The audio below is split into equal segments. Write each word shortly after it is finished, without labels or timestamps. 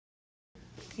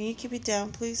Can you keep it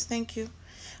down, please? Thank you.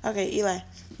 Okay, Eli,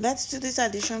 let's do this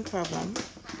addition problem.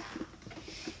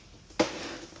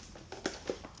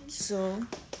 So,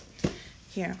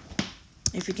 here,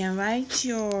 if you can write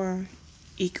your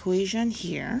equation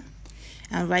here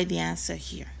and write the answer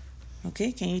here.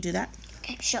 Okay, can you do that?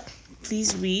 Okay, sure.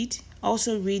 Please read.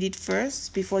 Also read it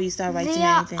first before you start writing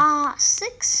there anything. There are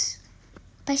 6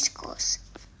 bicycles.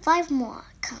 5 more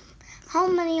come. How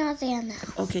many are there now?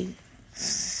 Okay.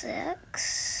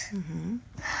 6.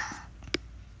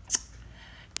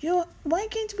 Why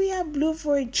can't we have blue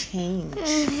for a change?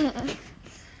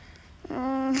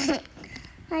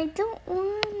 I don't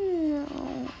want to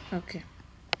know. Okay.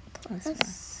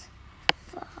 Plus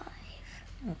 5.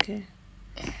 Okay.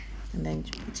 And then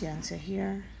put your answer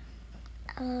here.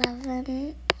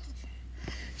 11.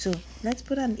 So let's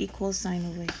put an equal sign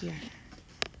over here.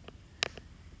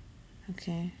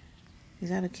 Okay. Is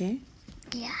that okay?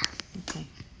 Yeah. Okay.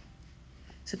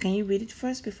 So can you read it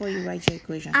first before you write your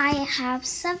equation? I have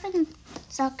 7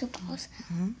 soccer balls.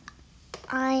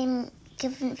 I'm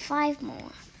given 5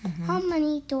 more. How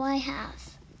many do I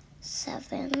have?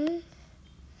 7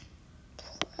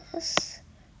 plus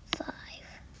 5.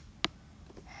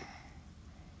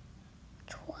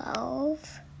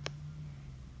 12.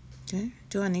 Okay.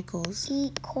 Do an equals.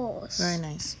 Equals. Very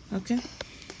nice. Okay.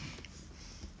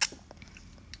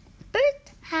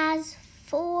 Bert has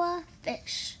 4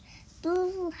 fish.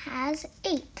 Blue has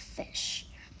 8 fish.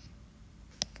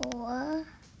 4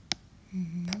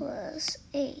 plus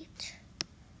 8.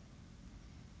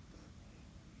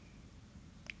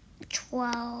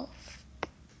 12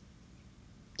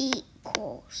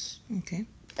 equals. Okay.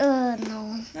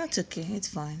 No. That's okay. It's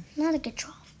fine. Not a good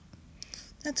 12.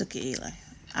 That's okay, Eli.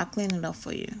 I'll clean it up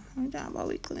for you. How about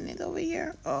we clean it over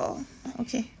here? Oh,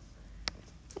 okay.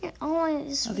 It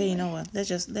always. Okay, you know what? Let's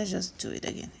just do it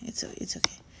again. It's okay.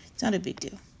 It's not a big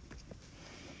deal.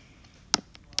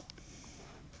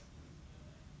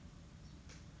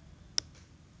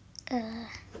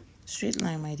 Straight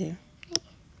line, my dear.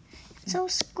 So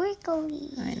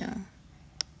squiggly. I know.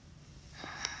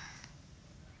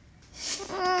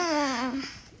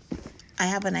 I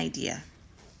have an idea.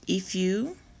 If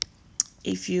you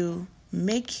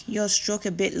make your stroke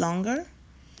a bit longer,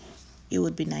 it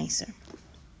would be nicer.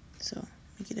 So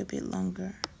make it a bit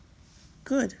longer.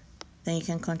 Good. Then you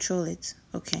can control it.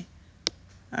 Okay.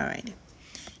 All right.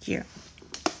 Here.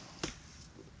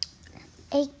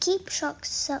 A Keep shop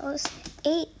sells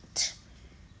 8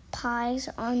 pies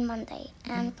on Monday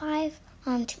and 5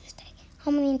 on Tuesday. How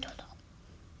many in total?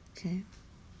 Okay.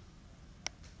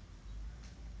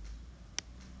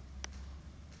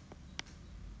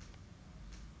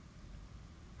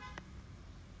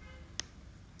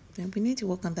 Then we need to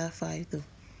work on that 5 though.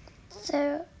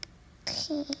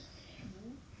 13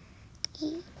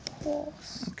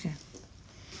 equals. Okay.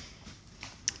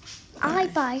 I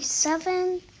buy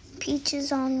 7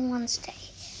 peaches on Wednesday.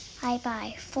 I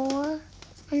buy 4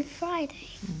 on Friday.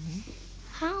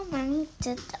 How many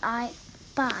did I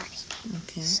buy?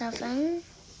 Okay. 7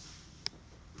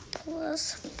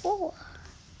 plus 4.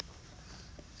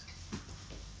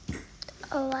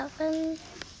 11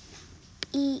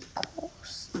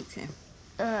 equals. Okay.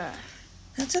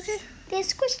 That's okay. They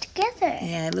squished together.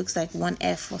 Yeah, it looks like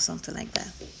 1F or something like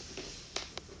that.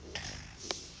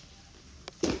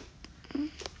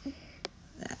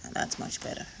 Yeah, that's much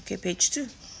better. Okay, page 2.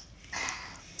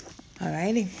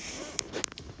 Alrighty.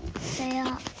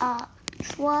 There are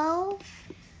 12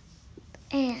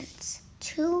 ants.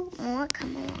 2 more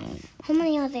come along. How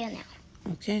many are there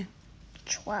now? Okay.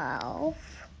 12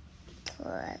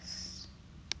 plus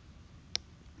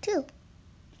 2.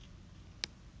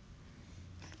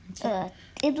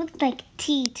 It looked like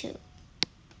T2.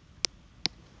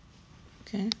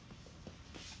 Okay.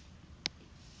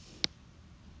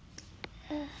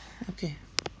 Okay.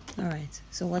 All right.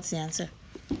 So what's the answer?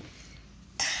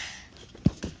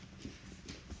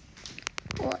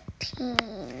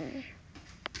 14.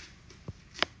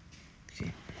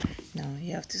 Okay. Now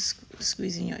you have to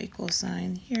squeeze in your equal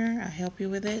sign here. I'll help you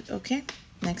with it. Okay.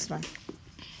 Next one.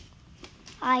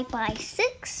 I buy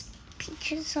 6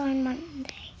 peaches on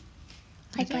Monday.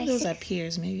 I think those are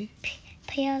pears, maybe.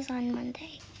 Pears on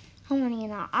Monday. How many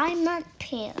now? I'm not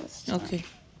pears. Okay.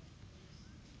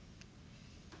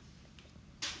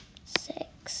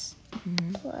 6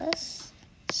 plus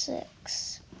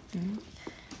 6.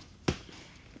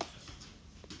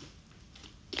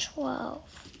 12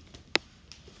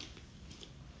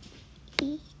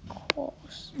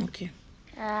 equals. Okay.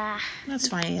 That's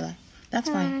fine, Eli. That's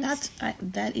fine.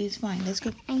 That is fine. Let's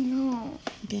go. I know.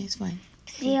 Okay, it's fine.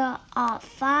 There are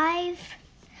 5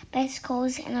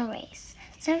 bicycles in a race.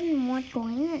 7 more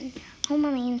going in. How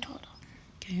many in total?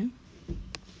 Okay.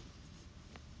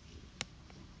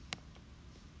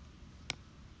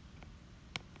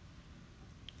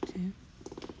 Okay.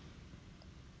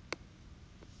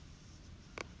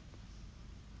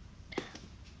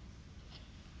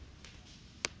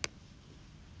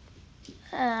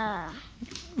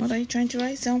 What are you trying to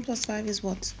write? 7 plus 5 is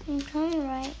what? I'm trying to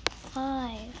write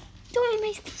 5. Don't I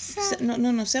make the sound?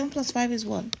 No. 7 plus 5 is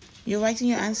what? You're writing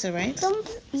your answer, right?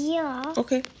 Yeah.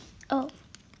 Okay. Oh.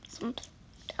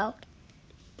 Out.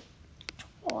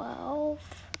 12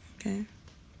 Okay.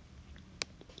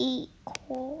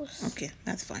 equals. Okay,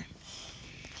 that's fine.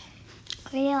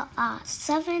 There are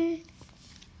 7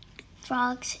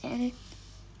 frogs in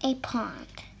a pond.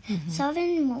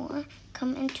 7 more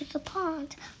come into the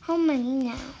pond. How many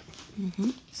now?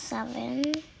 7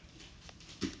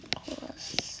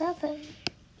 plus 7.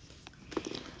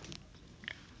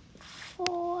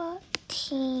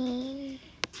 14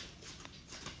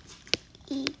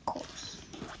 equals.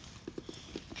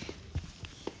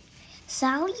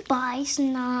 Sally buys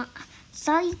 9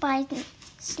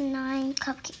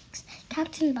 cupcakes.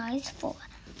 Captain buys 4.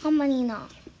 How many now?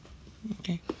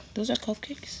 Okay. Those are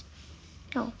cupcakes?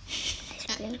 No. Ice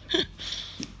cream.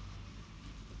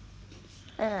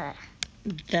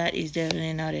 That is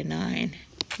definitely not a 9.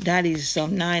 That is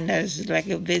some 9 that's like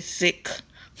a bit sick.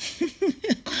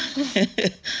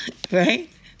 Right?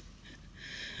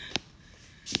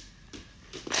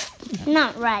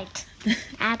 Not right.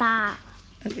 At all.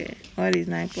 Okay. What is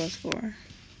 9 plus 4?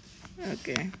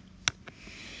 Okay.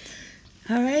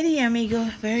 Alrighty, amigo.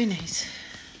 Very nice.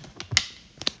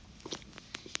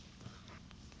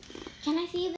 Can I see